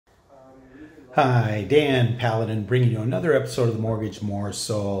Hi, Dan Paladin bringing you another episode of the Mortgage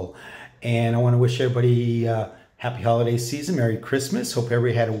Morsel. And I want to wish everybody happy holiday season, Merry Christmas. Hope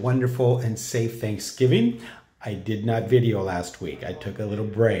everybody had a wonderful and safe Thanksgiving. I did not video last week. I took a little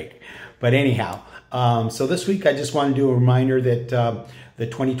break. But anyhow, so this week I just want to do a reminder that the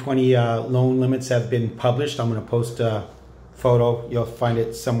 2020 loan limits have been published. I'm going to post a photo. You'll find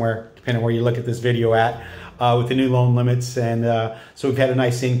it somewhere, depending on where you look at this video at, with the new loan limits. And so we've had a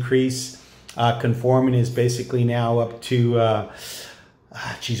nice increase. Conforming is basically now up to,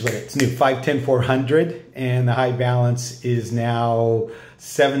 it's new, 510,400, and the high balance is now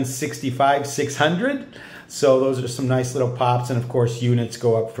 765,600. So those are some nice little pops, and of course units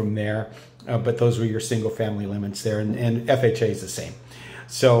go up from there. But those were your single family limits there, and FHA is the same.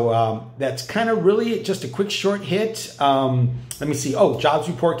 So that's kind of really just a quick short hit. Let me see. Oh, jobs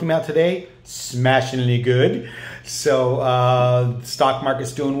report came out today. Smashingly good. So the stock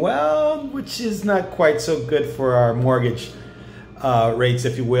market's doing well, which is not quite so good for our mortgage rates,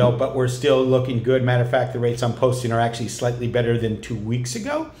 if you will, but we're still looking good. Matter of fact, the rates I'm posting are actually slightly better than 2 weeks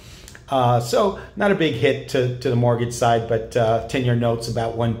ago. So not a big hit to the mortgage side, but 10-year notes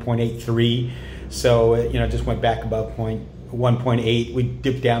about 1.83. So, just went back above 1.8. We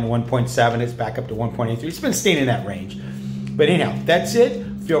dipped down to 1.7. It's back up to 1.83. It's been staying in that range. But anyhow, that's it.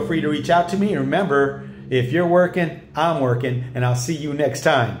 Feel free to reach out to me. And remember, if you're working, I'm working. And I'll see you next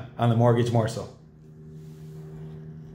time on the Mortgage Morsel.